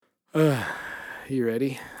You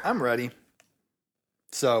ready? I'm ready.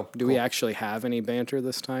 So, Do we actually have any banter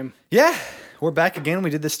this time? yeah, we're back again. We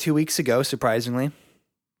did this 2 weeks ago, surprisingly.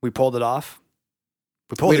 We pulled it off.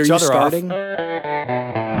 We pulled Wait, each are you other starting?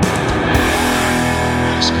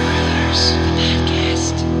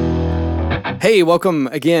 Hey, welcome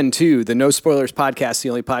again to the No Spoilers Podcast, the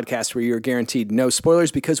only podcast where you're guaranteed no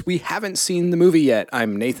spoilers because we haven't seen the movie yet.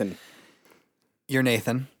 I'm Nathan. You're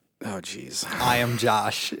Nathan. Oh, jeez. I am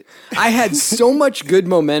Josh. I had so much good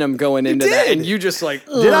momentum going into that, did. and you just like,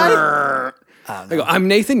 Did I go, I'm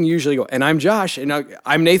Nathan, you usually go, and I'm Josh, and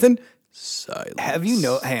I'm Nathan. Silence.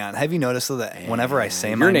 Hang on. Have you noticed though that whenever I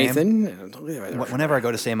say my You're name, Nathan. whenever I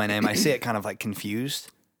go to say my name, I say it kind of like confused.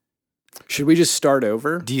 Should we just start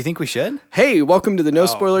over? Do you think we should? Hey, welcome to the No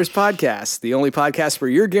Spoilers Podcast, the only podcast where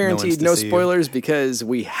you're guaranteed to no see you. spoilers because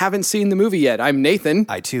we haven't seen the movie yet. I'm Nathan.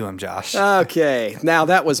 I too am Josh. Okay, now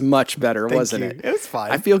that was much better, wasn't you. it? It was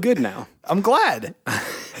fine. I feel good now. I'm glad.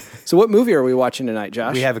 So what movie are we watching tonight,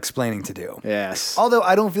 Josh? We have explaining to do. Yes. Although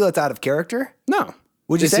I don't feel it's out of character. No.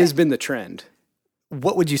 Would you this say? has been the trend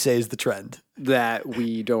What would you say is the trend? that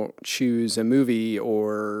we don't choose a movie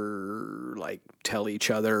or like tell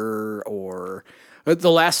each other or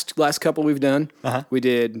the last couple we've done. We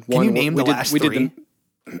did one. you name we the did, last we three?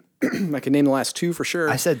 Did I can name the last two for sure.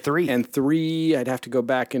 I said three. And three, I'd have to go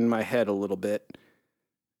back in my head a little bit.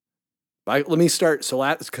 Let me start. So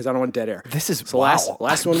last, because I don't want dead air. This is So wow.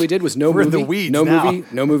 last one we did was no We're in movie. the weeds no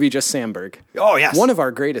now. movie, just Sandberg. Oh yes. One of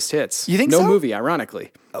our greatest hits. You think no so? movie?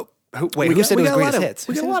 Ironically, Who said it was greatest hits?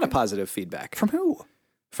 We got a lot of positive feedback From who?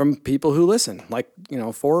 from people who listen, like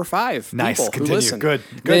 4 or 5 Nice. people Continue. who listen. Good.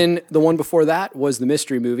 Then the one before that was the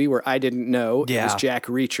mystery movie where I didn't know it Yeah. was Jack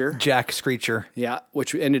Reacher. Jack Screecher. Yeah,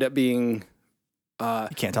 which ended up being You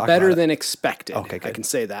can't talk better about than expected. Okay, I good. can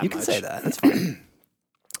say that. it. You can much. say that. That's fine.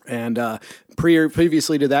 And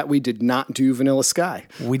previously to that, we did not do Vanilla Sky.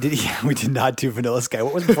 we did not do Vanilla Sky.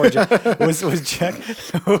 What was before Jack? was Jack?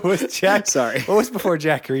 What was Jack? Sorry. What was before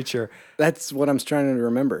Jack Reacher? That's what I'm trying to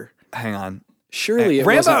remember. Hang on. Surely it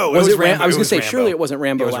Rambo! wasn't. It was Was it Rambo. I was It going to was say, Rambo. surely it wasn't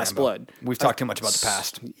Rambo It was Last Rambo. Blood. We've talked too much about the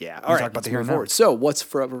past. Yeah. We All right. talk about let's the here move and now. forward. So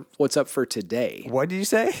what's up for today? What did you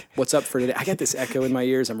say? What's up for today? I got this echo in my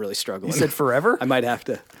ears. I'm really struggling. You said forever? I might have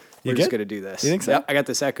to. We're You just good? going to do this. You think so? Yep, I got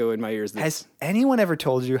this echo in my ears. Has anyone ever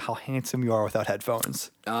told you how handsome you are without headphones?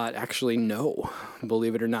 Actually, no.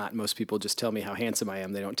 Believe it or not, most people just tell me how handsome I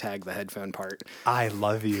am. They don't tag the headphone part. I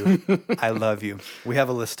love you. I love you. We have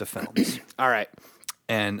a list of films. All right.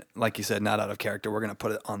 And like you said, not out of character. We're going to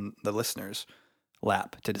put it on the listeners'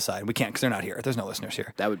 lap to decide. We can't because they're not here. There's no listeners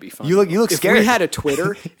here. That would be fun. You look if scared. we had a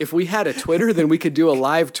Twitter, then we could do a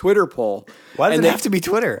live Twitter poll. Why does And it then- have to be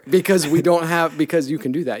Twitter? Because we don't have. Because you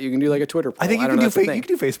can do that. You can do like a Twitter poll. I think you don't can know, do that's the you thing.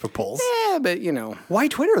 can do Facebook polls. Yeah, but Why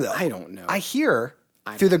Twitter though? I don't know. I hear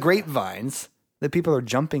through the grapevines that people are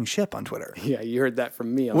jumping ship on Twitter. Yeah, you heard that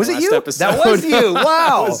from me on Was the it last you? episode. That was you.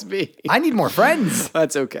 Wow. That was me. I need more friends.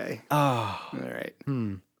 That's okay. Oh. All right.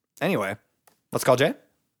 Anyway, let's call Jay.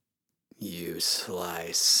 You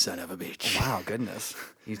sly son of a bitch. Wow, goodness.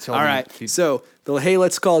 You told All me right. So the Hey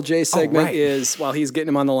Let's Call Jay segment right. is, while he's getting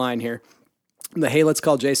him on the line here, the Hey Let's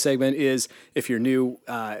Call Jay segment is, if you're new,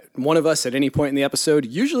 one of us at any point in the episode,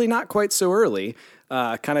 usually not quite so early,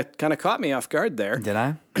 kind of caught me off guard there. Did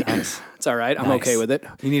I? Nice. It's all right. I'm Nice. okay with it.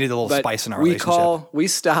 You needed a little But spice in our we relationship. we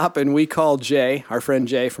stop and we call Jay, our friend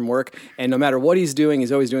Jay from work, and no matter what he's doing,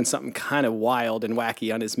 he's always doing something kind of wild and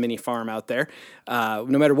wacky on his mini farm out there. No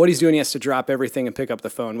matter what he's doing, he has to drop everything and pick up the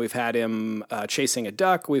phone. We've had him chasing a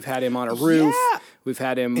duck. We've had him on a roof. Yeah. We've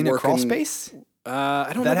had him In working a crawl space? I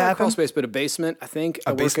don't know That about a crawl happened? space, but a basement. I think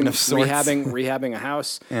A basement of sorts. rehabbing a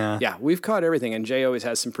house. Yeah. We've caught everything, and Jay always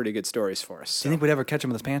has some pretty good stories for us. Do you think we'd ever catch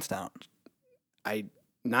him with his pants down?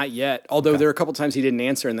 Not yet. Although there are a couple times he didn't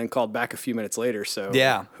answer and then called back a few minutes later. So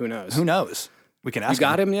Yeah. who knows? Who knows? We can ask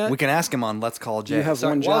got him yet? We can ask him on Let's Call Jay. You have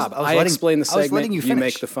Sorry, one well, job. I explain the I was segment, letting you you finish.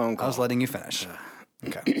 make the phone I was call. letting you finish.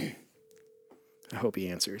 Okay. I hope he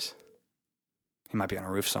answers. He might be on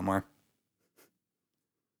a roof somewhere.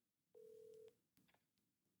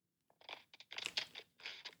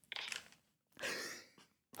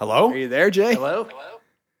 Hello? Are you there, Jay? Hello?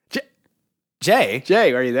 Jay?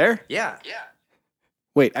 Jay, are you there? Yeah.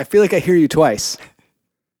 Wait, I feel like I hear you twice.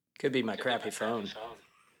 Could be my crappy phone.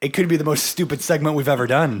 It could be the most stupid segment we've ever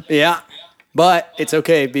done. Yeah, but it's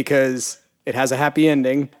okay because it has a happy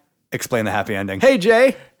ending. Explain the happy ending. Hey,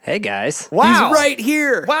 Jay. Hey, guys. Wow. He's right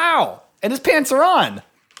here. Wow. And his pants are on.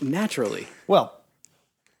 Naturally. Well,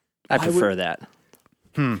 I prefer that.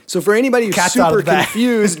 So for anybody who's Cat's out of super the bag.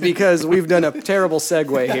 confused because we've done a terrible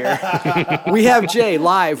segue here, we have Jay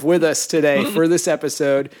live with us today for this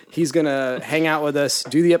episode. He's going to hang out with us,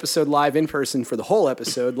 do the episode live in person for the whole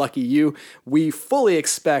episode. Lucky you. We fully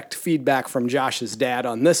expect feedback from Josh's dad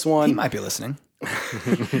on this one. He might be listening.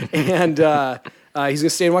 And he's going to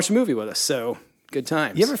stay and watch a movie with us. So good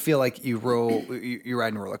times. You ever feel like you're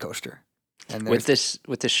riding a roller coaster? And With this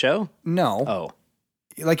show? no, Oh,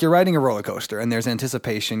 like you're riding a roller coaster and there's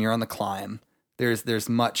anticipation, you're on the climb. There's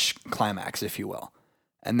much climax, if you will.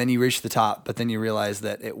 And then you reach the top, but then you realize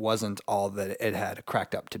that it wasn't all that it had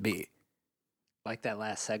cracked up to be. like that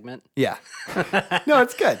last segment? Yeah. No,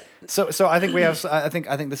 it's good. So I think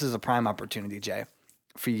I think this is a prime opportunity, Jay,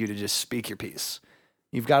 for you to just speak your piece.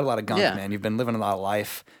 You've got a lot of gunk, Yeah. man. You've been living a lot of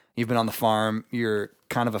life. You've been on the farm. You're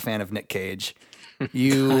kind of a fan of Nick Cage.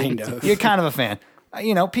 You're kind of a fan.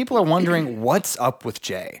 People are wondering what's up with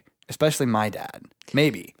Jay, especially my dad.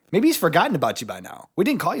 Maybe he's forgotten about you by now. We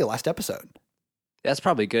didn't call you last episode. That's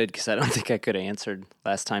probably good because I don't think I could have answered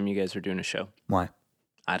last time you guys were doing a show. Why?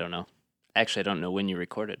 I don't know. Actually, I don't know when you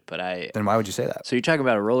recorded, but Then why would you say that? So you're talking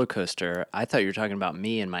about a roller coaster. I thought you were talking about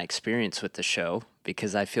me and my experience with the show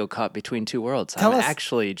because I feel caught between two worlds. Tell I'm us-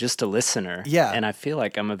 actually just a listener. Yeah. And I feel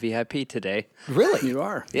like I'm a VIP today. Really? You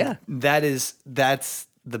are. Yeah. That's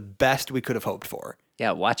the best we could have hoped for.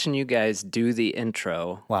 Yeah. Watching you guys do the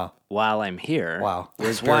intro Wow. while I'm here Wow.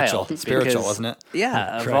 was Spiritual. wild. Spiritual, because- wasn't it?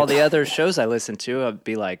 Yeah. Of all the other shows I listen to, I'd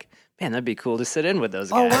be like, man, that'd be cool to sit in with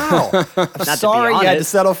those Oh guys. wow! I'm to be sorry you had to honest.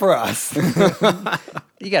 settle for us.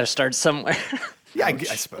 You got to start somewhere. Yeah, I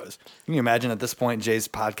suppose. Can you imagine at this point Jay's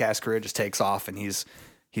podcast career just takes off and he's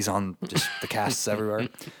on just the casts everywhere?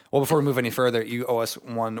 Well, before we move any further, you owe us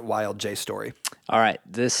one wild Jay story. All right.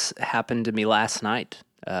 This happened to me last night,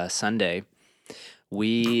 Sunday.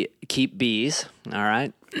 We keep bees, all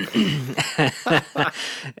right?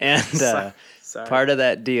 And part of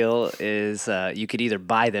that deal is you could either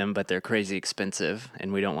buy them, but they're crazy expensive,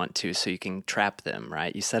 and we don't want to, so you can trap them,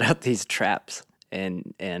 right? You set out these traps,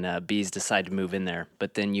 and bees decide to move in there,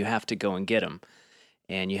 but then you have to go and get them.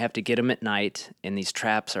 And you have to get them at night, and these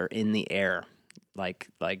traps are in the air, like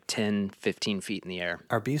 10, 15 feet in the air.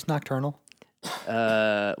 Are bees nocturnal?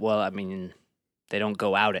 Well, I mean, they don't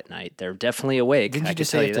go out at night. They're definitely awake. Didn't I you can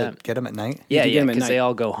just tell say you to that. get them at night? Yeah, can get yeah, 'em at because they night.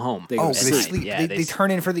 all go home. They go Oh, to they sleep. sleep. Yeah, they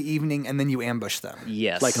turn in for the evening and then you ambush them.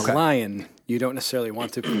 Yes. Like a lion, you don't necessarily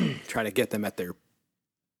want to try to get them at their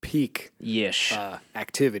peak Yish.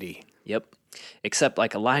 activity. Yep. Except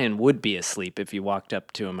like a lion would be asleep if you walked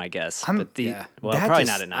up to him, I guess. But yeah. well, That probably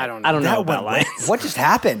just- not at night. I don't know. I don't know That about went- lions. What just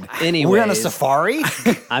happened? We're on a Anyways. safari?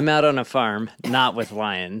 I'm out on a farm, not with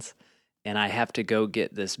lions, and I have to go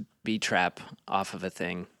get this bee trap off of a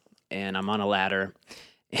thing, and I'm on a ladder,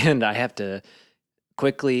 and I have to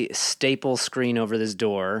quickly staple screen over this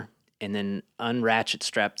door and then unratchet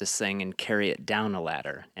strap this thing and carry it down a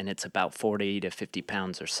ladder, and it's about 40 to 50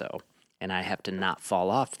 pounds or so, and I have to not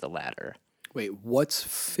fall off the ladder. Wait, what's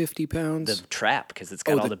 50 pounds? The trap, because it's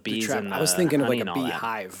got all the bees trap. and the I was thinking of like honey a and all that.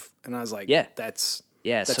 beehive, and I was like, Yeah. that's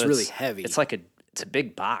Yeah, that's so really it's- heavy. It's like it's a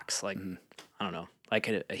big box, like I don't know, like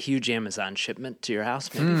a huge Amazon shipment to your house,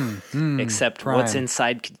 maybe. Except what's prime.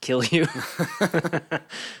 inside could kill you.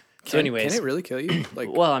 So, anyways, can it really kill you? Like,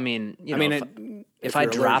 well, I mean, I mean, if I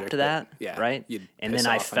you're dropped allergic, that, but yeah, right, you'd and piss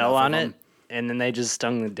then I off fell enough on of it, them. and then they just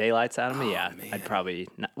stung the daylights out of me, yeah, I'd probably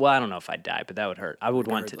not, well, I don't know if I'd die, but that would hurt. I would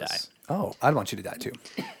want to die. Regardless. Oh, I'd want you to die too.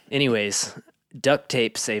 Anyways, duct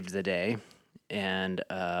tape saved the day, and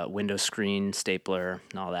window screen, stapler,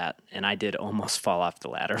 and all that. And I did almost fall off the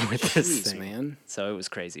ladder with this Jeez, thing. man. So it was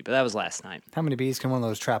crazy, but that was last night. How many bees can one of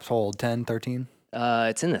those traps hold? 10, 13?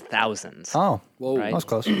 It's in the thousands. Oh, Whoa. Right. that was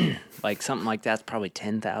close. Like something like that's probly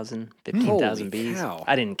 10,000, 15,000 Holy bees. cow.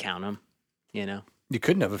 I didn't count them, you know. You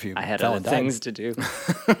couldn't have if you I had fell other and died. things to do.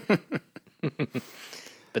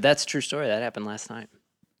 But that's a true story. That happened last night.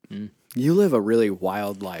 You live a really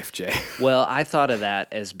wild life, Jay. Well, I thought of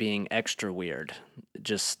that as being extra weird,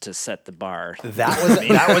 just to set the bar.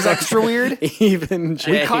 That was extra weird. Even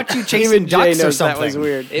Jay, caught you even chasing Jay ducks or knows that was something.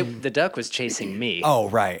 weird. The duck was chasing me. Oh,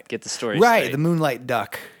 right. Get the story Right, straight. the moonlight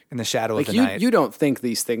duck in the shadow Like of the night. you don't think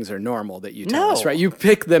these things are normal that you tell No. us, right? You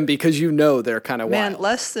pick them because you know they're kind of Man, wild.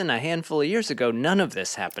 less than a handful of years ago, none of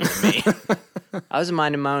this happened to me. I was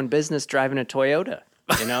minding my own business driving a Toyota,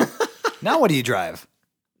 you know? Now what do you drive?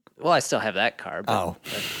 Well, I still have that car. But Oh.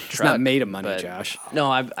 It's not made of money, Josh.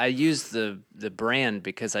 No, I use the brand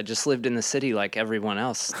because I just lived in the city like everyone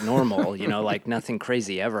else, normal, you know, like nothing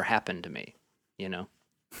crazy ever happened to me, you know?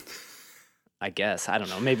 I guess. I don't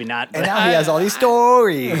know. Maybe not. And But now he has all these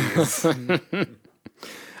stories.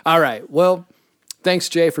 All right. Well, Thanks,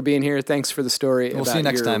 Jay, for being here. Thanks for the story. We'll about see you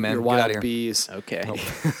next your, time, man. Your Get outta wild here. bees. Okay.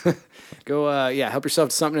 Go, help yourself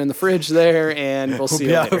to something in the fridge there, and we'll see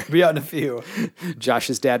you later. Be out in a few.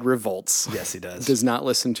 Josh's dad revolts. Yes, he does. Does not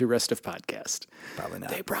listen to rest of podcast. Probably not.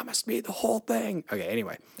 They promised me the whole thing. Okay,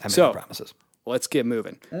 anyway. I made So no promises. let's get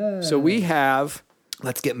moving. So we have.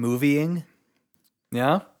 Let's get moving.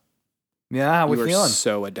 Yeah? Yeah, how we You are feeling?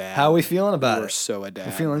 so a dad. How are we feeling about You it? are so a dad.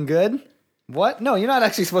 You feeling good? What? No, you're not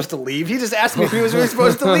actually supposed to leave. He just asked me if he was really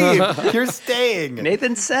supposed to leave. You're staying.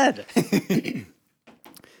 Nathan said.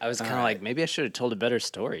 I was kind of like, maybe I should have told a better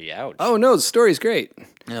story. Ouch. Oh no, the story's great.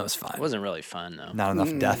 That was fine. It wasn't really fun, though. Not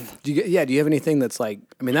enough death. Do you have anything that's like?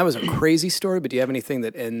 I mean, that was a crazy story, but do you have anything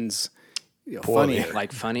that ends Poorly. funny?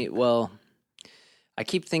 Like funny? Well, I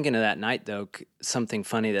keep thinking of that night, though, something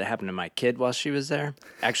funny that happened to my kid while she was there.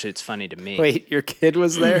 Actually, it's funny to me. Wait, your kid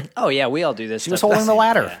was there? Oh, yeah, we all do this. She was holding the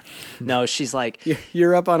ladder. No, she's like,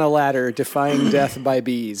 You're up on a ladder defying death by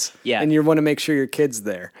bees. Yeah. And you want to make sure your kid's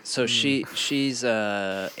there. so she's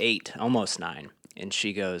 8, almost 9, and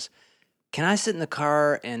she goes, "Can I sit in the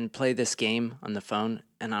car and play this game on the phone?"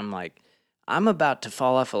 And I'm like, "I'm about to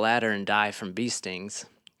fall off a ladder and die from bee stings,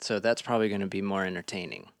 so that's probably going to be more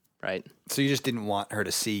entertaining, right?" So you just didn't want her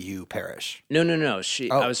to see you perish. No.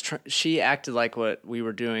 Oh. She acted like what we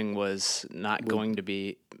were doing was not going to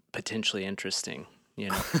be potentially interesting. You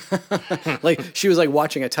know? Like she was like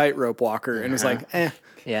watching a tightrope walker and was like,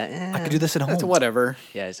 Yeah. I could do this at home. that's whatever.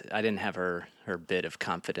 Yeah. I didn't have her bit of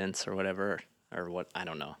confidence or whatever, or what. I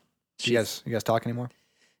don't know. You guys talk anymore?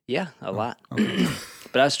 Yeah, a lot.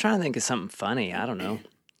 But I was trying to think of something funny. I don't know.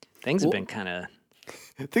 Things have been kind of.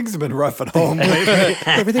 Things have been rough at home lately.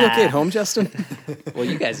 Everything okay at home, Justin? Well,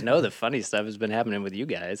 you guys know the funny stuff has been happening with you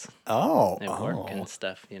guys at work and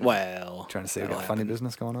stuff. You know? Well, Trying to say we got funny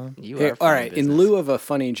business going on? You Hey, are all funny right. business. In lieu of a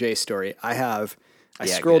funny Jay story, I Yeah,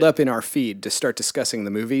 scrolled good. up in our feed to start discussing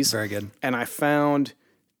the movies. Very good. And I found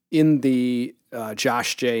in the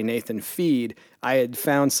Josh J. Nathan feed, I had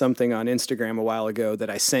found something on Instagram a while ago that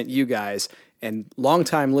I sent you guys. And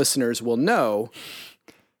longtime listeners will know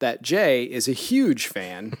that Jay is a huge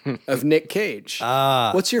fan of Nick Cage.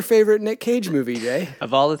 What's your favorite Nick Cage movie, Jay?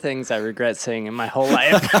 Of all the things I regret saying in my whole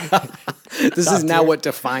life, This is now what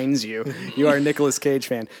defines you. You are a Nicolas Cage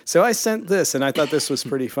fan. So I sent this, and I thought this was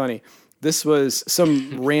pretty funny. This was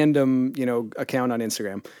some random, account on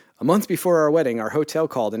Instagram. A month before our wedding, our hotel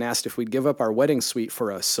called and asked if we'd give up our wedding suite for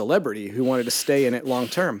a celebrity who wanted to stay in it long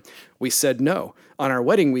term. We said no. On our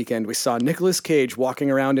wedding weekend, we saw Nicolas Cage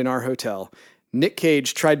walking around in our hotel. Nick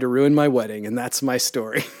Cage tried to ruin my wedding, and that's my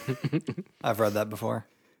story. I've read that before.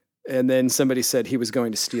 And then somebody said he was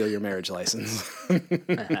going to steal your marriage license.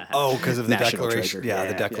 Oh, because of the National declaration. treasure. Yeah,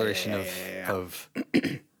 Yeah, the declaration yeah.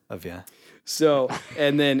 of yeah. So,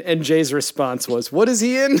 and Jay's response was, "What is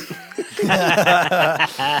he in?"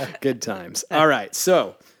 Good times. All right.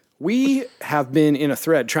 So we have been in a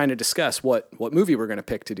thread trying to discuss what movie we're going to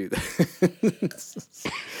pick to do this.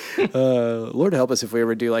 Lord help us if we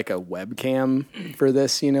ever do like a webcam for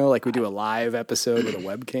this, like we do a live episode with a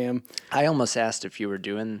webcam. I almost asked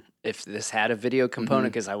if this had a video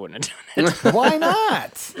component because I wouldn't have done it. Why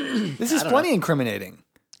not? This is plenty incriminating.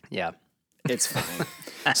 Yeah. It's fine.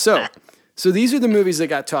 So these are the movies that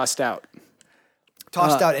got tossed out.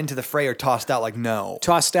 Tossed out into the fray or tossed out like no?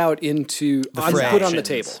 Tossed out into fray. put on the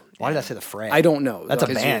table. Why did I say the fray? I don't know. That's a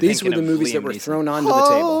Because band. These were Thinking the of movies that Liam were Neeson. thrown onto the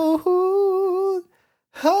table.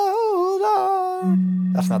 Hold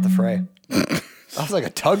on. That's not the fray. That was like a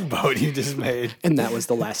tugboat you just made. And that was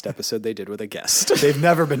the last episode they did with a guest. They've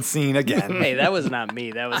never been seen again. Hey, that was not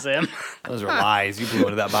me. That was him. Those are lies. You blew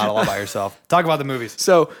into that bottle all by yourself. Talk about the movies.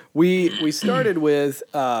 So we started with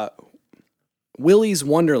Willy's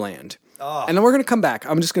Wonderland. And then we're going to come back.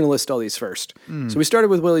 I'm just going to list all these first. So we started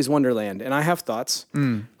with Willy's Wonderland, and I have thoughts.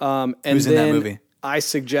 And Who's in that then movie? I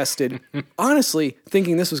suggested, honestly,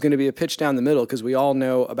 thinking this was going to be a pitch down the middle because we all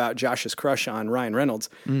know about Josh's crush on Ryan Reynolds.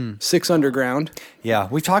 6 Underground. Yeah,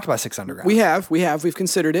 we've talked about Six Underground. We've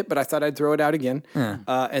considered it, but I thought I'd throw it out again.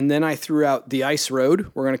 And then I threw out The Ice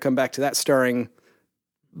Road. We're going to come back to that, starring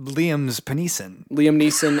Liam's Paneeson. Liam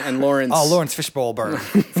Neeson and Lawrence. Oh, Lawrence Fishbowl burn.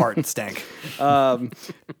 Fart and stank. And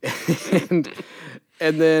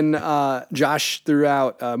then Josh threw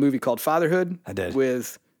out a movie called Fatherhood. I did.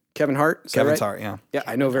 With Kevin Hart. Is that Kevin's right? Hart, yeah. Yeah,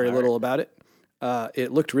 I know very little about it.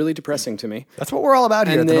 It looked really depressing to me. That's what we're all about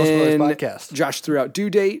here And at the No Spoilers then Podcast. Josh threw out Due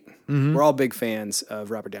Date. We're all big fans of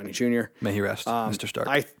Robert Downey Jr. May he rest, Mr. Stark.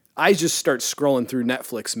 I just start scrolling through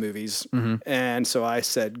Netflix movies, and so I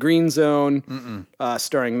said Green Zone,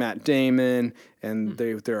 starring Matt Damon, and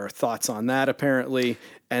there are thoughts on that apparently,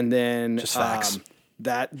 and then Just facts.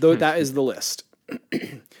 that is the list.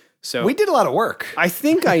 So We did a lot of work. I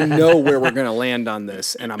think I know where we're going to land on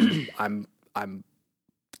this, and I'm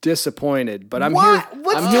disappointed, but I'm What? here.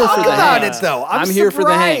 Let's I'm here talk for the about hangs. it, though. I'm here for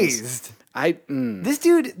the hangs. surprised. This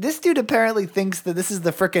This dude apparently thinks that this is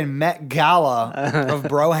the frickin' Met Gala of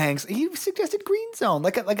bro hangs. He suggested Green Zone,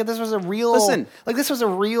 like this was a real, this was a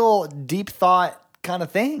real deep thought kind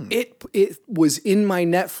of thing. It was in my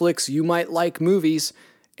Netflix You Might Like movies,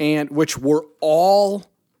 and which were all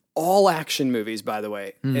action movies, by the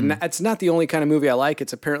way. And it's not the only kind of movie I like.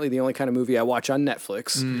 It's apparently the only kind of movie I watch on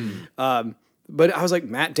Netflix. But I was like,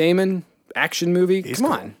 Matt Damon action movie. Come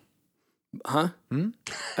on, huh?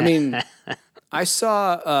 I mean, I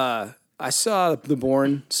saw the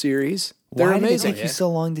Bourne series. They're Why amazing. did it take you so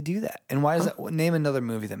long to do that? And why is that? Name another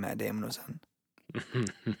movie that Matt Damon was in.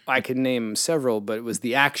 I could name several, but it was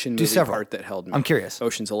the action movie several. part that held me. I'm curious.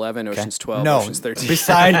 Ocean's 11, Ocean's 12, No, Ocean's 13.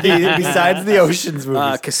 besides the Ocean's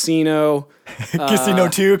movies, Casino. Casino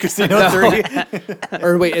 2, Casino 3.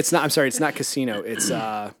 Or wait, it's not. I'm sorry, it's not Casino. It's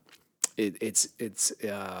oh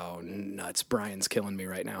nuts. Brian's killing me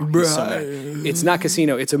right now. He's so mad. It's not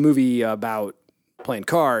Casino. It's a movie about playing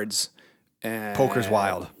cards. Poker's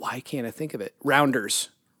Wild. Why can't I think of it? Rounders.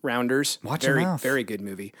 Watch your very mouth. very good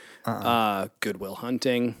movie. Good Will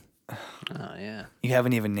Hunting. Oh yeah. You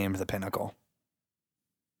haven't even named the pinnacle.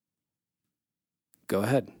 Go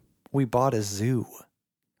ahead. We bought a zoo.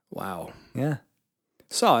 Wow. Yeah,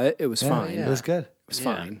 Saw it. It was fine. It was good. It was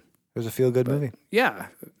fine. It was a feel good movie. Yeah,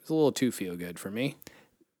 it was a little too feel good for me,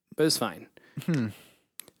 but it's fine.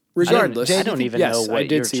 Regardless, I don't even yes, know I what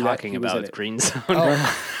did you're see that. talking He was about in with it. Green Zone.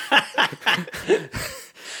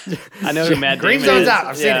 I know who Matt Green Damon Zone's is. out.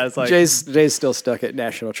 I've seen it. It's like Jay's still stuck at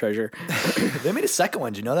National Treasure. They made a second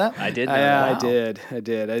one. Did you know that? I did know Yeah, that. I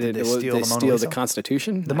did. they Well, steal the Mona steal Lisa? the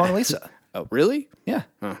Constitution? The Mona Lisa. Oh, really? Yeah.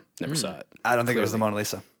 Oh, never saw it. I don't think it was the Mona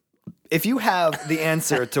Lisa. If you have the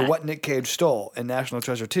answer to what Nick Cage stole in National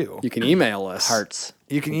Treasure 2, You can email us. Hearts.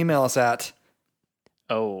 you can email us at.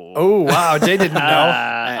 Oh. Oh, wow. Jay didn't know.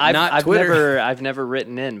 not Twitter. I've never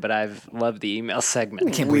written in, but I've loved the email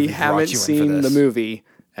segment. Can't We believe brought haven't you in for seen the this. movie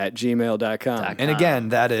at gmail.com. And again,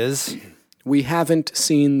 that is. We haven't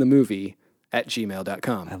seen the movie at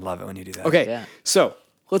gmail.com. I love it when you do that. Okay, Yeah. so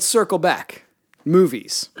let's circle back.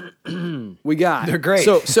 Movies. We got. They're great.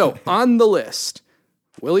 So on the list,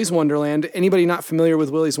 Willy's Wonderland. Anybody not familiar with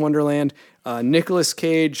Willy's Wonderland? Nicolas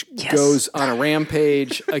Cage goes on a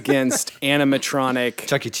rampage against animatronic.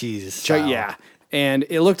 Chuck E. Cheese. style. Yeah. And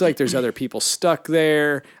it looked like there's other people stuck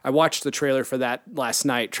there. I watched the trailer for that last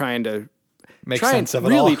night, trying to trying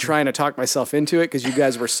to talk myself into it because you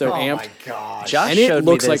guys were so amped. Oh my god. Josh And it showed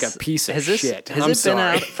looks me like this. a piece of Has this, shit. Has I'm it been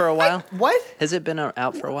sorry. out for a while? What? Has it been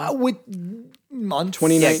out for a while? With months?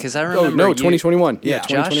 29 Yeah, 'cause I remember no, you- 2021. Yeah, Josh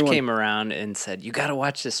 2021. came around and said, "You got to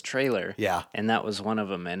watch this trailer." Yeah. and that was one of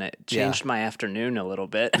them, and it Yeah. changed my afternoon a little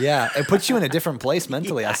bit. Yeah, it puts you in a different place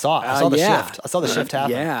mentally. I saw the yeah. shift. I saw the shift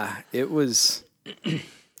happen. Yeah, it was.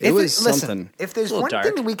 If was listen, something. If there's a little one dark.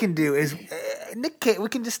 thing that we can do is Nick Cage. We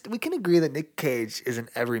can agree that Nick Cage is an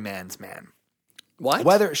everyman's man. What?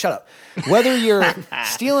 Whether you're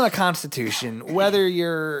stealing a Constitution, whether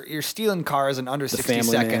you're stealing cars in under 60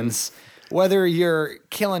 Family seconds, whether you're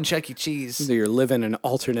killing Chuck E. Cheese, So you're living an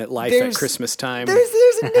alternate life There's- at Christmas time.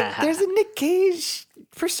 there's a Nick Cage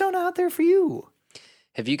persona out there for you.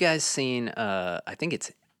 Have you guys seen? I think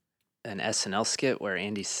it's an SNL skit where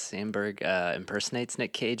Andy Samberg impersonates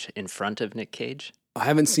Nick Cage in front of Nick Cage. I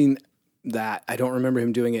haven't seen that. I don't remember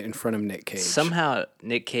him doing it in front of Nick Cage. Somehow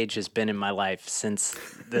Nick Cage has been in my life since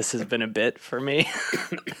this has been a bit for me.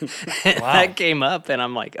 And that came up, and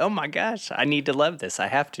I'm like, oh my gosh, I need to love this. I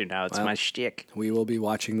have to now. It's my shtick. We will be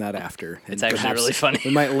watching that after. It's And actually perhaps really funny.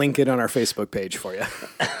 We might link it on our Facebook page for you.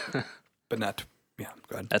 But not. Yeah,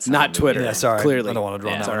 go ahead. That's Not a movie. Twitter. Yeah, sorry. Clearly. I don't want to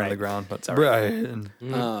draw Yeah. that It's one all on the right. ground, but all Brian.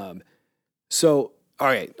 So, all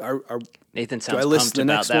right. Nathan I sounds list pumped the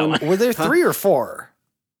about next that one? one. Were there 3 or 4?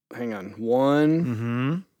 Hang on. 1,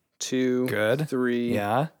 Mm-hmm. 2, Good. 3,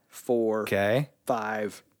 Yeah. 4, Okay.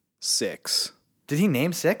 5, 6. Did he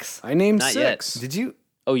name 6? I named Not yet. 6. Did you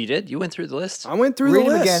Oh, you did? You went through the list? I went through read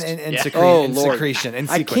the him list. again in, Yeah. in Lord. secretion, in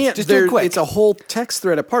I sequence? can't. Just do it quick. It's a whole text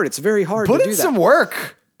thread apart. It's very hard Put to in do some that.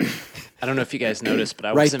 work. I don't know if you guys noticed, but I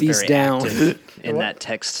Write wasn't these very down. active in that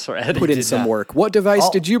text thread. Put in did some not. work. What device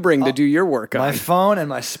did you bring to do your work on? My phone and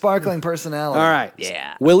my sparkling personality. All right.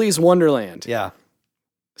 Yeah. Willy's Wonderland. Yeah.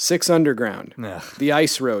 6 Underground. Ugh. The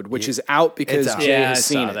Ice Road, which is out because It's out. Jay Yeah, I has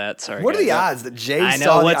seen saw it. that. Sorry. What are guys. the odds that Jay I know,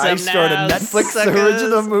 saw the what's up Ice Road, a now, Netflix suckers?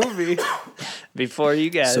 original movie? Before you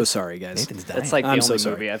guys. So sorry, guys. Nathan's dying. That's like the I'm only so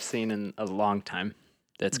sorry. movie I've seen in a long time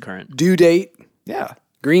that's current. Due Date, Yeah.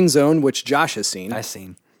 Green Zone, which Josh has seen, I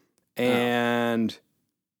seen. and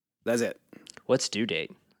That's it. What's Due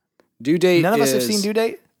Date? Due date. None of us have is- seen Due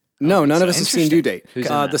Date? No, none of us have seen Due Date. Who's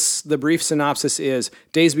in that? The brief synopsis is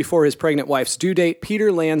days before his pregnant wife's due date,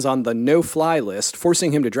 Peter lands on the no-fly list,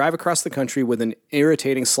 forcing him to drive across the country with an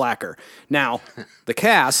irritating slacker. Now, the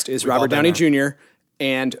cast is all Robert been Downey Jr.,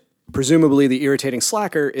 and presumably the irritating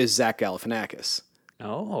slacker is Zach Galifianakis.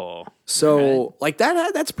 Oh, So, like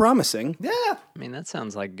that's promising. Yeah. I mean, that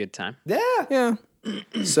sounds like a good time. Yeah. Yeah.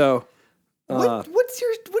 So, What's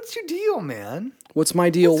your deal, man? what's my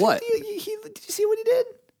deal? What's your What? deal? Did you see what he did?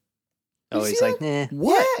 Oh, see he's that? like, nah.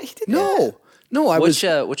 What? Yeah, he did No. No, I was.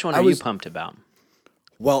 Which one are was- you pumped about?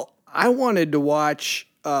 Well, I wanted to watch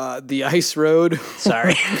The Ice Road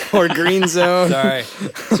Sorry. or Green Zone Sorry.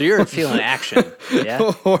 So you're feeling action,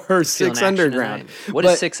 yeah? or Feeling Six action Underground. tonight. What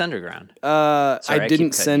is But, 6 Underground? I Sorry, I keep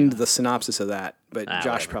didn't cutting send you the synopsis of that, but Josh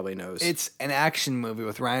whatever. probably knows. It's an action movie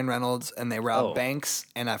with Ryan Reynolds, and they rob Oh. banks,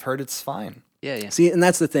 and I've heard it's fine. Yeah. See, and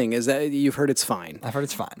that's the thing is that you've heard it's fine. I've heard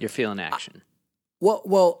it's fine. You're feeling action.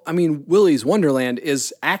 Well, I mean, Willy's Wonderland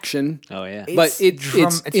is action, Oh, yeah. but it's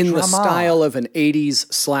it's in the drama. style of an '80s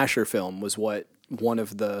slasher film. Was what one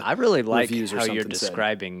of the I really like reviews or how you're something said.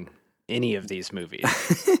 describing any of these movies.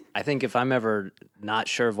 I think if I'm ever not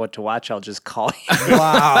sure of what to watch, I'll just call you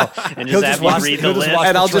Wow. and He'll just have watch- you read he'll the just list. watch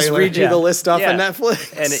and the I'll just trailer. read you Yeah. the list off Yeah. of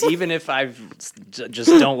Netflix. And even if I just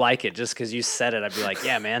don't like it, just because you said it, I'd be like,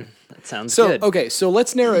 yeah, man, that sounds So good. okay, so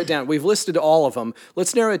let's narrow it down. We've listed all of them.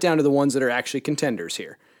 Let's narrow it down to the ones that are actually contenders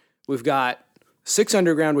here. We've got Six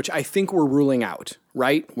Underground, which I think we're ruling out.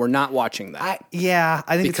 Right? We're not watching that I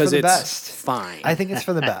think because it's for the it's best. fine. I think it's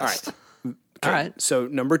for the best. All right. So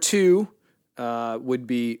number 2 would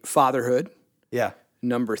be Fatherhood. Yeah.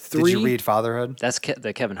 Number 3. Did you read Fatherhood? That's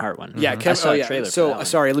the Kevin Hart one. Yeah, I saw a trailer. So for that one.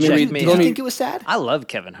 sorry, let me Check read. me Did Let you me. think it was sad? I love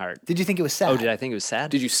Kevin Hart. Did you think it was sad? Oh, did I think it was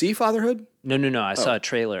sad? Did you see Fatherhood? No. I saw a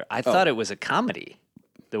trailer. I thought it was a comedy.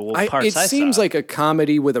 The parts It I seems saw. like a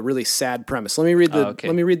comedy with a really sad premise. Let me read the okay.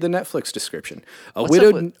 Let me read the Netflix description. A What's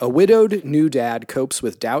up widowed new dad copes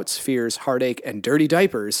with doubts, fears, heartache, and dirty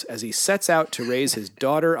diapers as he sets out to raise his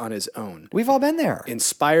daughter on his own. We've all been there.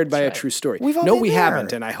 Inspired by a true story. We've all No, been we there.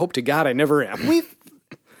 haven't, and I hope to God I never am.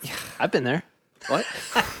 I've been there. What?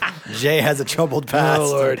 Jay has a troubled past. Oh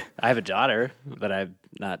Lord. I have a daughter, but I'm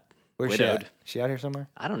not Where's she widowed. at? She out here somewhere?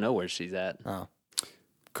 I don't know where she's at.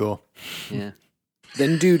 Cool. Yeah.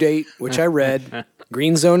 Then Due Date, which I read.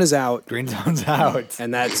 Green Zone is out. Green Zone's out.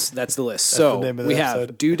 And that's the list. So the name of the we have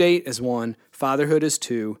episode. Due Date is 1, Fatherhood is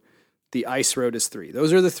 2, The Ice Road is 3.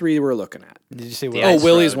 Those are the 3 we're looking at. Did you see The Oh, Ice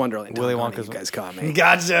Willy's Road. Wonderland. Willy Doggone it, Wonka's You guys caught me.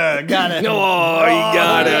 Gotcha. Got it. Oh, you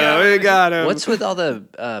got him. You got him. What's with all the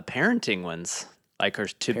parenting ones? Like, or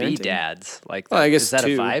to be Parenting? dads? Like, Well, I guess is that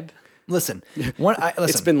 2. a vibe? Listen. It's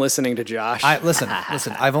Listen. been listening to Josh. Listen.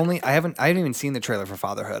 I haven't even seen the trailer for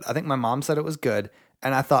Fatherhood. I think my mom said it was good,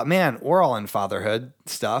 and I thought, man, we're all in fatherhood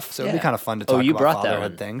stuff, so it'd be Yeah. kind of fun to Oh, talk you about brought that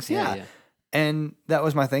fatherhood one. things. Yeah, Yeah. yeah. And that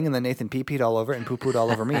was my thing, and then Nathan pee-peed all over it and poo-pooed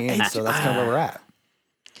all over me, and so that's kind of where we're at.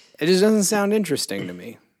 it just doesn't sound interesting to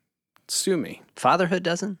me. Sue me. Fatherhood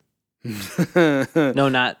doesn't? No,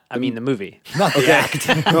 not. I mean, the movie. Not the act.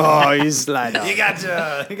 Oh, he's like,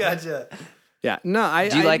 Gotcha. yeah. No, I.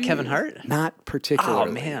 Do you like Kevin Hart? Not particularly.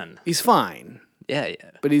 Oh, man. He's fine, Yeah.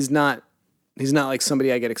 but he's not. He's not like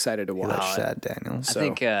somebody I get excited to watch. That's sad, Daniel. I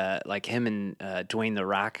think like him and Dwayne the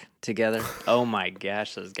Rock together. Oh my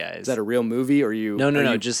gosh, those guys. Is that a real movie, or are you? no,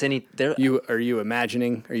 are you, just any. They're Are you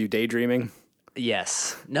imagining? Are you daydreaming?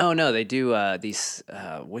 yes. No. They do these.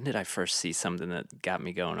 When did I first see something that got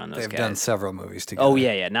me going on those They've guys? done several movies together. Oh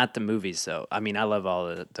yeah, not the movies though. I mean, I love all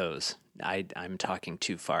of those. I'm talking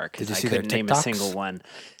too far Did because you I see their couldn't name a TikToks? single one.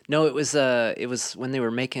 No, it was when they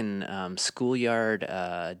were making schoolyard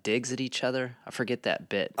digs at each other. I forget that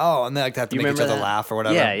bit. Oh, and they like to have to You make each remember other that? laugh or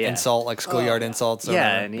whatever. Yeah, yeah. Insult, like schoolyard insults. or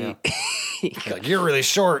yeah, whatever. and he, Like, you're really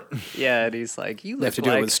short. yeah, and he's like, you You look have to do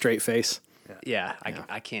like it with a straight face. Yeah,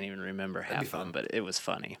 I can't even remember half of them, but it was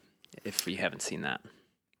funny. If you haven't seen that,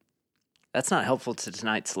 that's not helpful to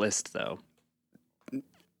tonight's list, though.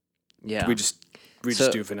 Yeah, We just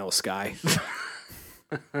So- do Vanilla Sky. it's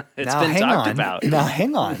Now been hang talked on. about. Now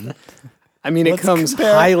hang on. I mean, it Let's comes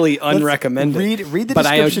compare- highly let's unrecommended. read the but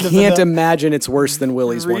I description of can't Vanilla- imagine it's worse than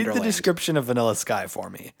Willy's Read Wonderland. the description of Vanilla Sky for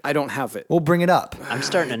me. I don't have it. We'll bring it up. I'm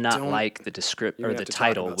starting to not don't- like the descript You're or gonna the have to talk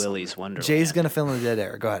title, about Willy's Wonderland. Jay's gonna fill in the dead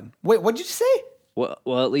air. Go ahead. Wait, what did you say? Well,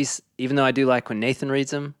 at least even though I do like when Nathan reads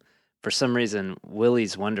them, for some reason,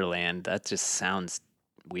 Willy's Wonderland that just sounds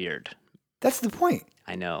weird. That's the point.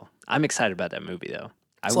 I know. I'm excited about that movie though.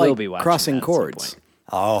 It's I will like be watching Crossing that at some Chords. point.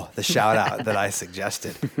 Oh, the shout out that I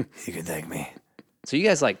suggested. You can thank me. So you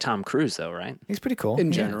guys like Tom Cruise though, right? He's pretty cool.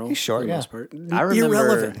 In general. He's short, for the yeah. most part. I remember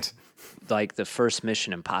Irrelevant. like the first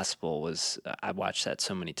Mission Impossible was I watched that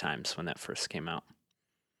so many times when that first came out.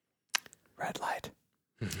 Red light.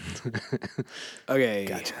 Okay.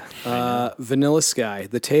 Gotcha. Vanilla Sky,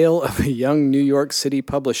 the tale of a young New York City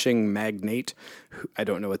publishing magnate, I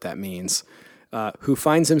don't know what that means, who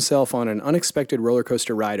finds himself on an unexpected roller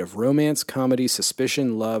coaster ride of romance, comedy,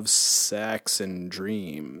 suspicion, love, sex, and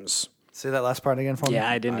dreams. Say that last part again for me. Yeah,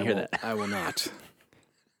 I didn't hear that. I will not.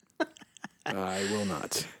 I will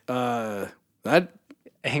not. That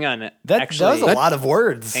Hang on. That Actually, was a lot of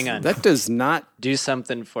words. hang on. that does not Do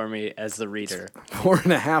something for me as the reader.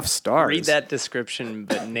 4.5 stars. Read that description,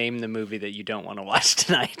 but name the movie that you don't want to watch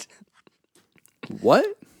tonight. What?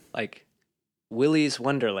 Like Willy's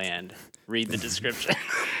Wonderland. Read the description.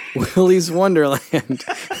 Willy's Wonderland.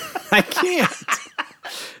 I can't.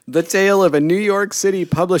 The tale of a New York City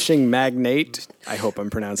publishing magnate, I hope I'm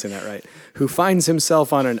pronouncing that right, who finds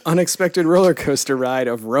himself on an unexpected roller coaster ride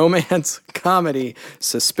of romance, comedy,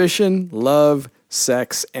 suspicion, love,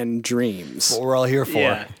 sex, and dreams. What we're all here for.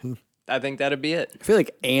 Yeah. I think that'd be it. I feel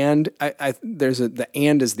like the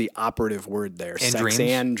and is the operative word there. Sex dreams?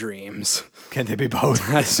 and dreams. Can they be both?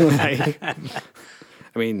 That's what I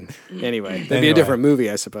mean, anyway, that'd be a Anyway. different movie,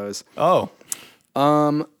 I suppose. Oh.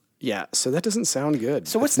 Yeah, so that doesn't sound good.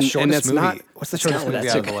 So what's the And shortest it's movie? not What's the shortest movie That's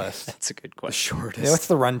out a of the good- list? That's a good question. shortest. Yeah, what's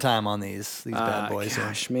the runtime on these bad boys? here?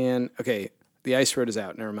 Gosh, man. Okay, The Ice Road is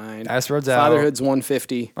out. Never mind. Ice Road's out. Fatherhood's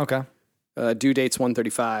 150. Okay. Due date's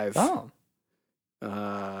 135. Oh.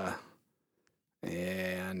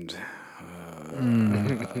 And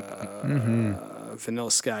Mm-hmm.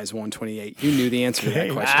 Vanilla Sky's 128. You knew the answer to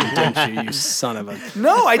that question, didn't you? You son of a.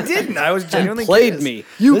 No, I didn't. I was genuinely played curious. me.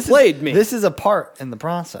 You This is- played me. This is a part in the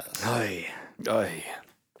process. Oy. Oy.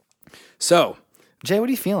 So, Jay, what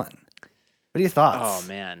are you feeling? What are your thoughts? Oh,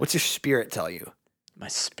 man. What's your spirit tell you? My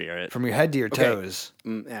spirit. From your head to your Okay. toes.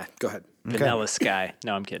 go ahead. Vanilla Sky.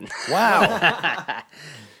 No, I'm kidding. Wow.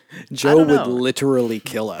 Joe don't would know. literally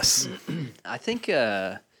kill us. I think.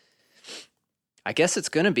 I guess it's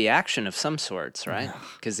going to be action of some sorts, right?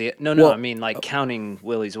 Because Well, I mean like counting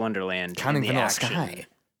Willy's Wonderland. Counting in the Vanilla action. Sky.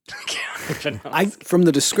 Counting Vanilla From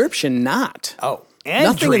the description, not. Oh, and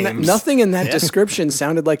Nothing in, dreams. nothing in that description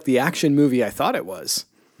sounded like the action movie I thought it was.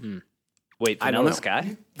 Wait, I don't Vanilla know. Sky?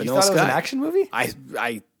 You Vanilla thought it was an Sky. action movie?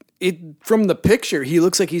 From the picture, he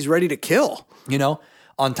looks like he's ready to kill. You know,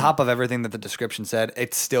 on top of everything that the description said,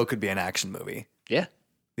 it still could be an action movie. Yeah,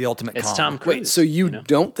 The ultimate it's con. Tom Cruise. Wait, so you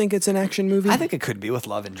don't think it's an action movie? I think it could be with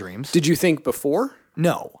Love and Dreams. Did you think before?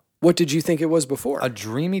 No. What did you think it was before? A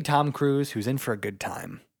dreamy Tom Cruise who's in for a good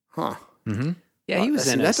time. Huh. Yeah, he was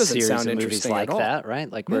see, in that a doesn't series sound of movies interesting like at all. that,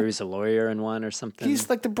 right? Like where he was a lawyer in one or something. He's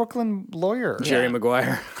like the Brooklyn lawyer. Jerry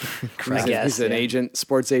Maguire. I guess, he's an yeah. agent,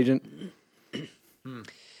 sports agent.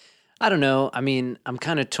 I don't know. I mean, I'm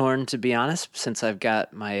kind of torn, to be honest, since I've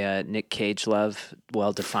got my Nick Cage love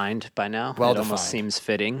well defined by now. Well it almost defined. seems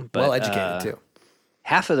fitting. But, Well educated, too.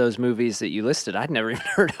 Half of those movies that you listed, I'd never even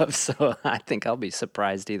heard of, so I think I'll be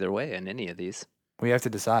surprised either way in any of these. We have to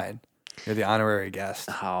decide. You're the honorary guest.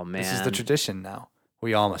 Oh, man. This is the tradition now.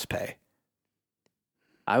 We all must pay.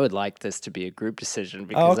 I would like this to be a group decision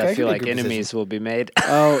because okay, it I feel can be a like group enemies will be made.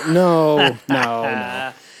 Oh no.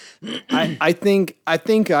 I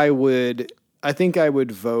think I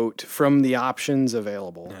would vote from the options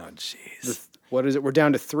available. Oh, jeez. What is it? We're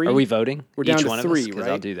down to 3. Are we voting? We're down Each to one 3, of us? 'Cause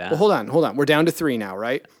right? I'll do that. Well, hold on. We're down to 3 now,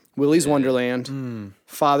 right? Willy's Wonderland,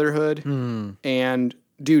 Fatherhood, and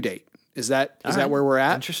Due Date. Is that where we're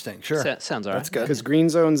at? Interesting. Sure. Sounds all right. That's good. Because Green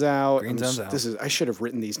Zone's out. Green Zone's out. I should have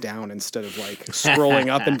written these down instead of like scrolling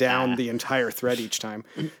up and down the entire thread each time.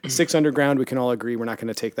 6 Underground, we can all agree we're not going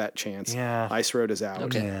to take that chance. Yeah. Ice Road is out.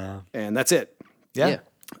 Okay. Yeah. And that's it. Yeah. Yeah.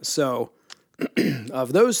 So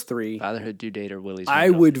of those 3, Fatherhood, Due Date, or Willy's I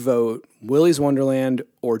Wonderland. would vote Willy's Wonderland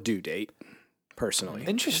or Due Date, personally.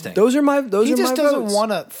 Interesting. Those are my he votes. just doesn't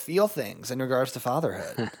want to feel things in regards to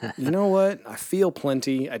fatherhood. You know what? I feel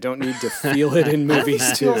plenty. I don't need to feel it in movies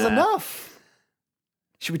He too. feels enough.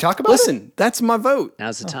 Should we talk about it? Listen, that's my vote.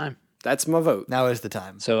 Now's the time. That's my vote. Now is the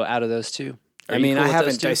time. So out of those two, are I you mean, cool I with haven't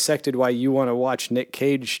those two? dissected why you want to watch Nick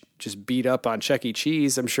Cage just beat up on Chuck E.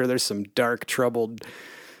 Cheese. I'm sure there's some dark, troubled,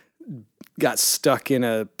 got stuck in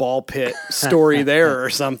a ball pit story there or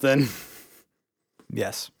something.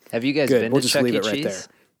 Yes. Have you guys Good. been We'll to just Chuck leave E. it right Cheese?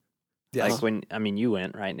 there. Yes. Like you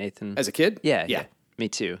went, right, Nathan? As a kid? yeah, me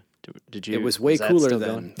too. Did you? It was way that cooler still then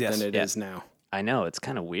going? Yes. than it Yeah. is now. I know it's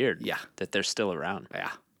kind of weird. Yeah. that they're still around.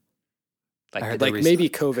 Yeah. Like, I heard the- they Like maybe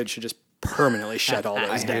COVID should just permanently shut all I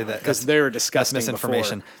those hear down that. because they were That's disgusting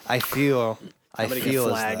misinformation. before. I feel I gonna get feel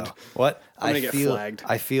as flagged. though what I'm gonna get feel. flagged.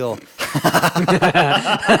 I feel.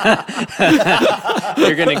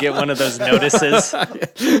 You're gonna get one of those notices.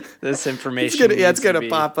 This information. It's needs to gonna be-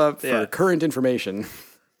 pop up for Yeah. current information.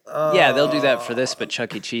 Yeah, they'll do that for this, but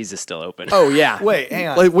Chuck E. Cheese is still open. Oh yeah. Wait, hang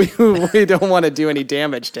on. Like we don't want to do any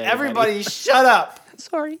damage to anybody. Everybody, shut up.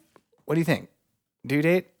 sorry. What do you think? Due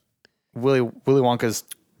date? Willy Wonka's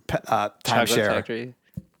Chocolate timeshare. Factory.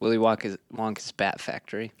 Willy Wonka's Bat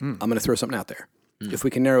Factory. I'm going to throw something out there. If we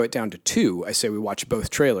can narrow it down to 2, I say we watch both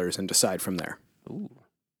trailers and decide from there.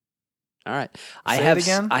 All right. Say it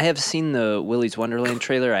again? I have seen the Willy's Wonderland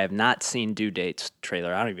trailer. I have not seen Due Date's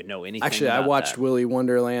trailer. I don't even know anything. Actually, I about watched that. Willy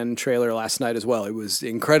Wonderland trailer last night as well. It was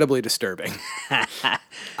incredibly disturbing.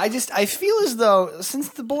 I feel as though since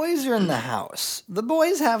the boys are in the house, the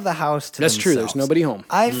boys have the house to That's true. There's themselves. nobody home.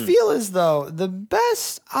 I feel as though the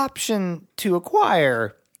best option to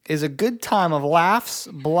acquire is a good time of laughs,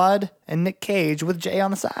 blood, and Nick Cage with Jay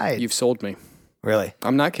on the side. You've sold me. Really?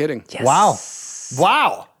 I'm not kidding. Yes.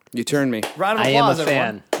 Wow. You turned me. Round of I am a applause,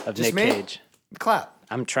 fan everyone. of Just Nick me? Cage. Clap.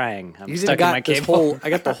 I'm trying. I'm You stuck in got my this cable. I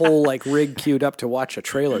got the whole like rig queued up to watch a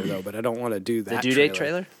trailer though, but I don't want to do that. The Due Date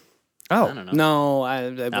trailer? Oh, I don't know. No,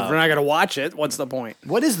 if we're not going to watch it, what's the point?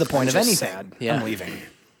 what is the point of just anything? sad. Yeah. I'm leaving.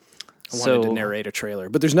 I wanted to narrate a trailer,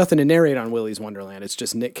 but there's nothing to narrate on Willy's Wonderland. It's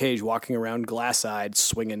just Nick Cage walking around glass-eyed,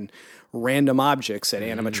 swinging random objects at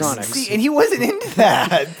animatronics. See, and he wasn't into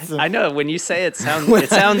that. I know when you say it sounds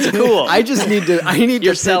cool. I just need to. I need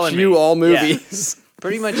You're to pitch selling you me. all Yeah. movies.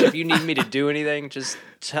 Pretty much, if you need me to do anything, just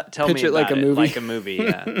tell Pitch me it like about a movie. Like a movie,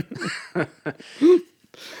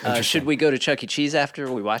 yeah. Should we go to Chuck E. Cheese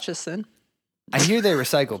after we watch this? Then I hear they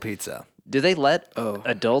recycle pizza. do they let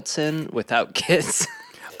adults in without kids?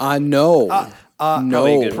 No.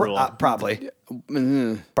 Probably a good no. rule. Probably.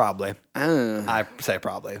 Probably. I say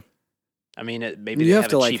probably. I mean, maybe You they have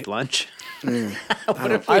have to, a like- cheap lunch.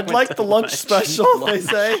 I'd like the lunch special, they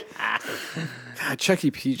say. God, Chuck E.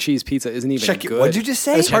 Cheese pizza isn't even Chuck E- good. what'd you just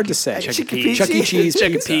say? It's hard Chuck to say. Chuck E. Chuck E. Cheese Chuck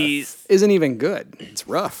E. pizza Cheese. isn't even good. It's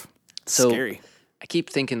rough. It's So scary. I keep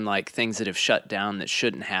thinking like things that have shut down that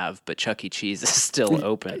shouldn't have, but Chuck E. Cheese is still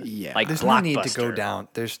open. Yeah. like There's no need to go Blockbuster. down.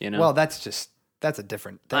 There's you know? well, that's a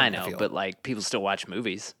different thing. I know, feel. but like people still watch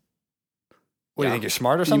movies. what do you think? You're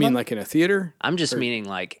smart or You something? mean like in a theater? I'm just meaning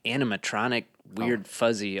like animatronic, weird,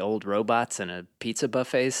 fuzzy old robots and a pizza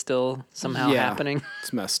buffet still somehow Yeah. happening,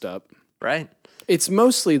 It's messed up. right? It's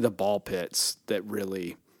mostly the ball pits that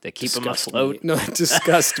really They keep them disgust afloat. me. No, that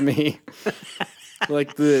disgust me.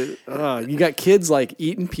 Like you got kids like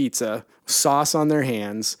eating pizza, sauce on their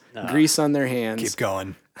hands, grease on their hands, Keep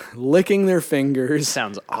going. licking their fingers,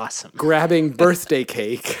 Sounds awesome. grabbing birthday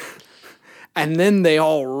cake, and then they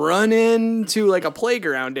all run into like a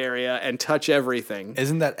playground area and touch everything.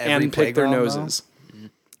 Isn't that every and pick their playground, noses?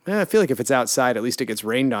 I feel like if it's outside, at least it gets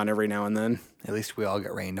rained on every now and then. though? At least we all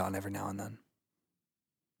get rained on every now and then.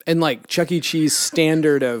 And like Chuck E. Cheese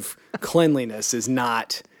standard of cleanliness is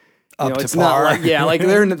not Up to it's par. not like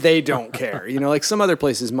like they don't care. Like some other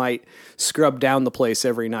places might scrub down the place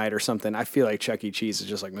every night or something. I feel like Chuck E. Cheese is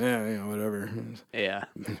just like, whatever. Yeah,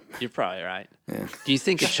 you're probably right. Do you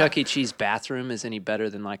think a Chuck E. Cheese bathroom is any better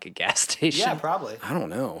than like a gas station? probably. I don't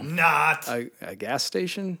know. Not. A gas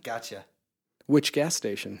station? Gotcha. Which gas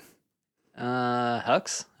station?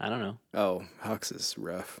 Hux? I don't know. Oh, Hux is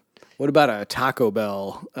rough. What about a Taco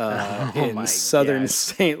Bell in my southern gosh.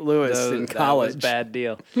 St. Louis in That was college? a bad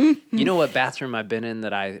deal. You know what bathroom I've been in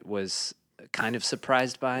that I was kind of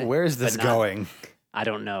surprised by? Where is this But not- going? I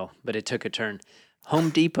don't know, but it took a turn. Home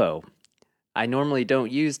Depot. I normally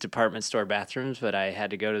don't use department store bathrooms, but I had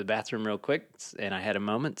to go to the bathroom real quick, and I had a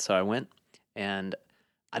moment, so I went. And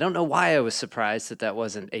I don't know why I was surprised that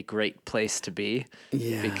wasn't a great place to be,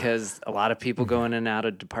 Yeah. because a lot of people go in and out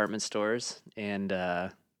of department stores, and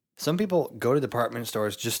Some people go to department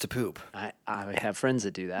stores just to poop. I have friends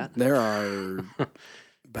that do that. There are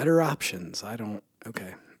better options.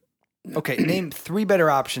 Okay. Okay, name 3 better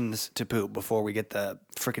options to poop before we get the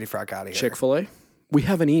frickety frack out of here. Chick-fil-A? We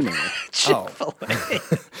have an email. Chick-fil-A.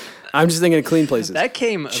 I'm just thinking of clean places. That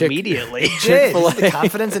came immediately. Jay, Chick-fil-A. the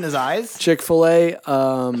confidence in his eyes. Chick-fil-A,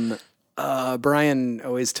 Brian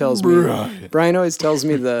always tells me. Brian always tells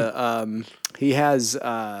me he has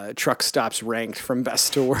truck stops ranked from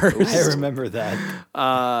best to worst. I remember that.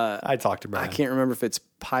 I talked to Brian. I can't remember if it's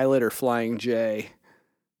Pilot or Flying J.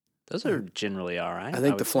 Those are generally all right. I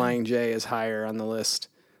think the would say. Flying J is higher on the list.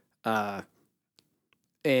 I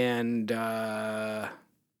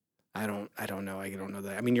don't know. I don't know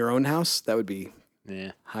that. I mean, your own house, that would be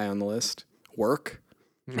Yeah. high on the list. Work,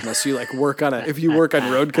 unless you like work on if you work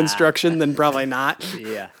on road construction, then probably not.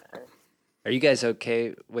 Yeah. Are you guys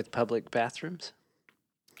okay with public bathrooms?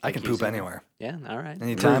 I can poop anywhere, Yeah, all right.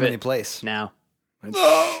 anytime, Prove it any place. Now. I'd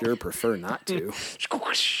sure prefer not to.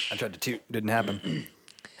 I tried to toot, didn't happen.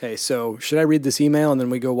 Hey, so should I read this email and then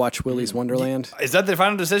we go watch Willy's Wonderland? Is that the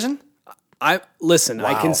final decision? I listen.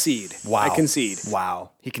 I Wow. concede. Wow. I concede.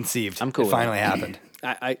 Wow. He conceived. I'm cool It with finally happened.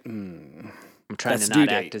 I'm trying That's to due not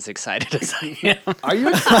date. act as excited as I am. Are you?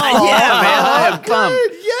 Yeah, man, I am pumped.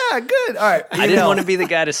 Good. Yeah, good. All right. I didn't want to be the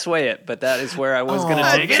guy to sway it, but that is where I was going to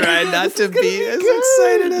take it. Try not to be as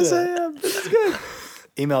excited as I am. This is good.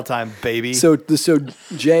 Email time, baby. So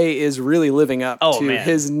Jay is really living up Oh, to man.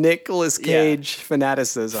 his Nicolas Cage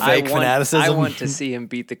fanaticism. Fake fanaticism. I want to see him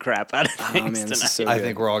beat the crap out of Oh, things man, this tonight. is so I good.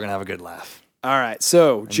 think we're all going to have a good laugh. All right,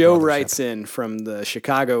 so Joe brothership. writes in from the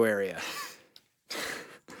Chicago area.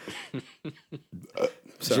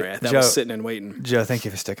 Sorry, that Joe- was sitting and waiting. Joe, thank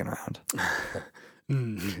you for sticking around.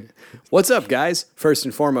 What's up, guys? First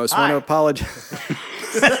and foremost, want to apologize.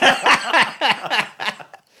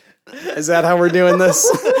 Is that how we're doing this?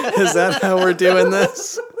 Is that how we're doing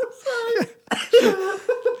this?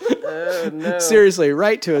 No. Seriously,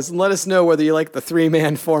 write to us and let us know whether you like the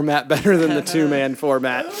 3-man format better than the 2-man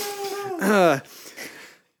format.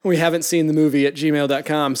 We haven't seen the movie at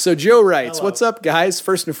gmail.com. So Joe writes, What's up, guys?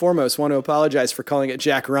 First and foremost, want to apologize for calling it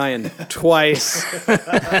Jack Ryan twice.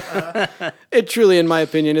 It truly, in my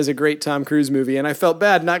opinion, is a great Tom Cruise movie, and I felt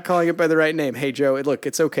bad not calling it by the right name. Hey, Joe, look,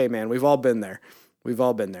 it's okay, man. We've all been there. We've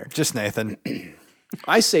all been there. Just Nathan.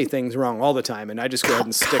 I say things wrong all the time, and I just go ahead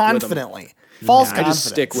and stick with them. Confidently. False I confidence. just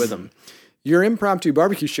stick with them. Your impromptu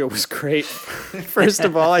barbecue show was great. First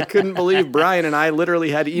of all, I couldn't believe Brian and I literally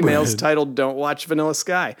had emails titled "Don't Watch Vanilla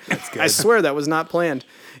Sky." That's good. I swear that was not planned.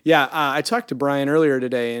 Yeah, I talked to Brian earlier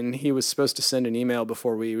today, and he was supposed to send an email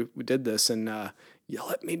before we did this, and you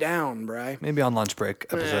let me down, Bri. Maybe on lunch break,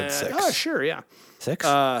 episode 6. Oh, sure, yeah. 6?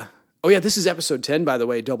 Oh, yeah, this is episode 10, by the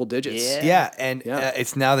way, double digits. Yeah. yeah, and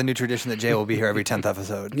it's now the new tradition that Jay will be here every 10th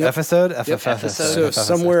episode. Episode. So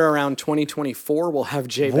somewhere around 2024, we'll have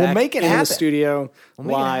Jay We'll back make it in happen. the studio make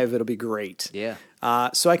it live. It'll be great. Yeah.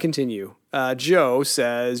 So I continue. Joe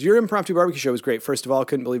says, your impromptu barbecue show was great. First of all, I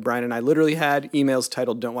couldn't believe Brian and I literally had emails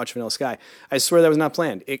titled "Don't Watch Vanilla Sky." I swear that was not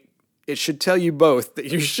planned. It should tell you both that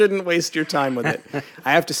you shouldn't waste your time with it.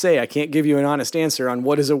 I have to say, I can't give you an honest answer on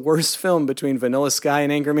what is a worse film between Vanilla Sky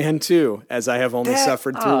and Anchorman 2, as I have only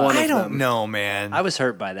suffered through one I of don't them. know, man. I was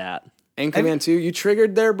hurt by that. Anchorman 2, you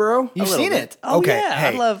triggered there, bro? You've seen it. Oh, okay. yeah.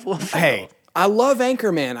 Hey. I love Will Ferrell. Hey. I love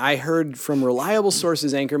Anchorman. I heard from reliable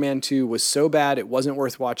sources Anchorman 2 was so bad it wasn't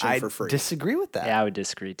worth watching I for free. disagree with that. Yeah, I would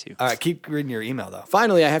disagree too. All right, keep reading your email, though.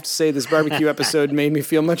 Finally, I have to say this barbecue episode made me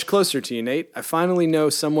feel much closer to you, Nate. I finally know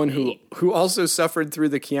someone who also suffered through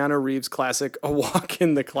the Keanu Reeves classic A Walk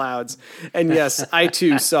in the Clouds. And yes, I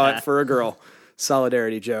too saw it for a girl.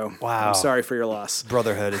 Solidarity, Joe. Wow. I'm sorry for your loss.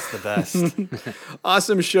 Brotherhood is the best.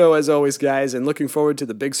 Awesome show as always, guys, and looking forward to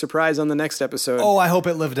the big surprise on the next episode. Oh, I hope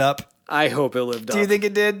it lived up. I hope it lived up. Do you think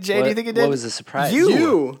it did, Jay? What, do you think it did? What was the surprise?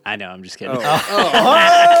 You. I know. I'm just kidding. You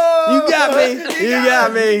got me. You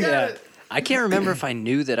got me. Yeah. I can't remember if I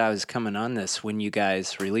knew that I was coming on this when you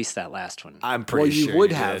guys released that last one. I'm pretty Well, you sure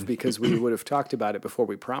would you have did. because we would have talked about it before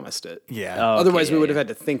we promised it. Yeah. Oh, okay, Otherwise, we yeah, would have yeah. had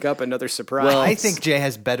to think up another surprise. Well, I think Jay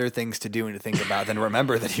has better things to do and to think about than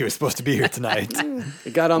remember that he was supposed to be here tonight.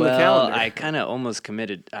 it got on the Well, calendar. I kind of almost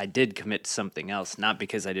committed. I did commit to something else, not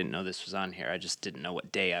because I didn't know this was on here. I just didn't know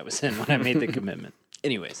what day I was in when I made the commitment.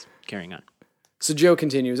 Anyways, carrying on. So Joe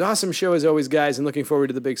continues. Awesome show as always, guys, and looking forward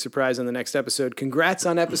to the big surprise on the next episode. Congrats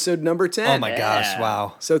on episode number 10. Oh my gosh!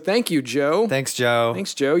 Wow. So thank you, Joe. Thanks, Joe.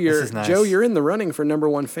 Thanks, Joe. is nice. Joe, you're in the running for number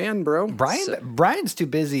 1 fan, bro. Brian's too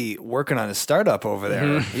busy working on his startup over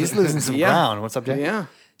there. He's losing some Yeah. ground. What's up, Jay? Yeah.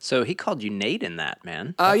 So he called you Nate in that,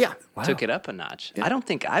 man. Yeah. Took it up a notch. I don't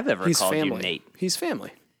think I've ever He's called family. you Nate. He's family.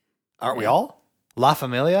 Aren't we all? La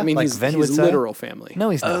Familia? I mean, like he's Vin would say? literal family. No,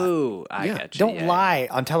 he's not. Oh, I Yeah. got you. Don't yeah. lie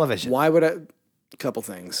on television. Why would I? Couple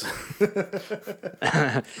things.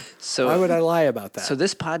 So Why would I lie about that? So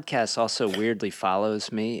this podcast also weirdly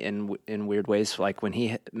follows me in weird ways. Like when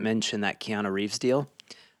he mentioned that Keanu Reeves deal,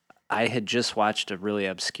 I had just watched a really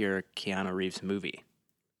obscure Keanu Reeves movie.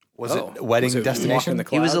 Was it Wedding Was it Walk in Destination? the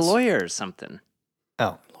He was a Clouds? lawyer or something.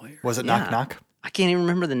 Oh, was it Yeah. Knock Knock? I can't even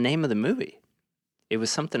remember the name of the movie. It was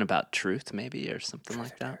something about truth, maybe, or something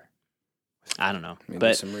like that. I don't know. Let me do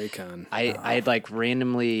But some recon. I had like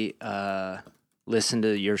randomly listened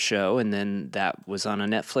to your show, and then that was on a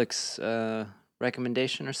Netflix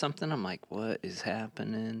recommendation or something. I'm like, what is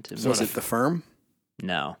happening to me? Was it The Firm?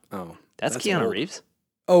 No, Oh, that's Keanu old. Reeves.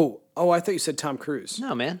 Oh, I thought you said Tom Cruise.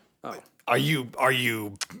 No, man. Oh, Are you?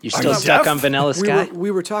 You still stuck on Vanilla Sky?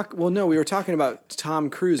 We were talking. Well, no, we were talking about Tom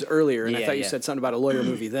Cruise earlier, and I Yeah, thought you yeah. said something about a lawyer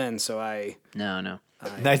movie then. So I No.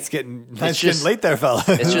 Nice getting just- late there, fella.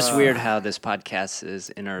 It's just weird how this podcast is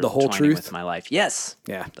intertwining truth? with my life. Yes.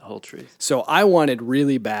 Yeah. The whole truth. So I wanted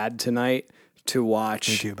really bad tonight to watch.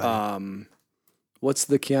 Me too, buddy. What's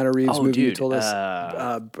the Keanu Reeves Oh, movie you dude, told us?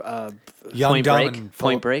 Young, Point Dumb, Break? and Full-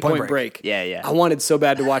 Point Break? Point Break. Yeah. I wanted so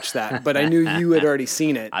bad to watch that, but I knew you had already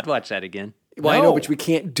seen it. I'd watch that again. Well, I know, but we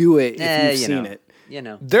can't do it if you've you seen know. it. You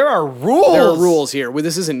know. There are rules. There are rules here. Well,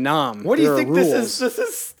 this isn't Nom. What do you There are think this rules. is? This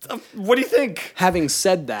is. What do you think? Having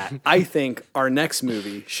said that, I think our next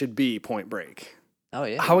movie should be Point Break. Oh,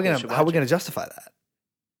 yeah. How are we should gonna watch it. justify that?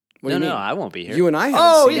 What do No, you mean? I won't be here. You and I haven't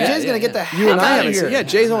Oh, seen yeah, it. Jay's gonna yeah, get the yeah. heck You and out I of haven't here. seen it. Yeah,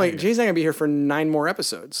 Jay's not gonna be here for 9 more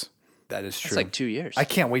episodes. That is true. It's like 2 years. I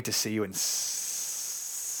can't wait to see you in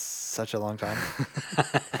such a long time.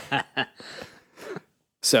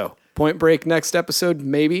 So Point Break next episode,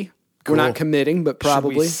 maybe. We're not committing, but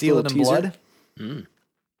probably. Should we seal it Little in teaser. blood?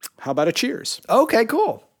 How about a cheers? Okay,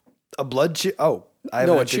 cool. A blood cheer. Oh, I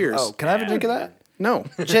No, haven't a had cheers. Oh, can I have a drink of that? No.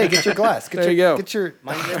 Jay, get your glass. Get There your, you go. Get your.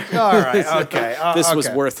 All right. Okay. This was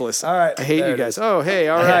okay. worthless. All right, I hate there you it guys. is. Oh, hey,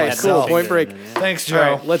 all right, had cool. selfies Point in Break. it, yeah. Thanks, All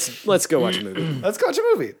Joe. right, let's go watch a movie. Let's go watch a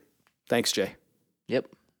movie. Thanks, Jay. Yep.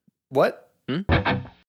 What?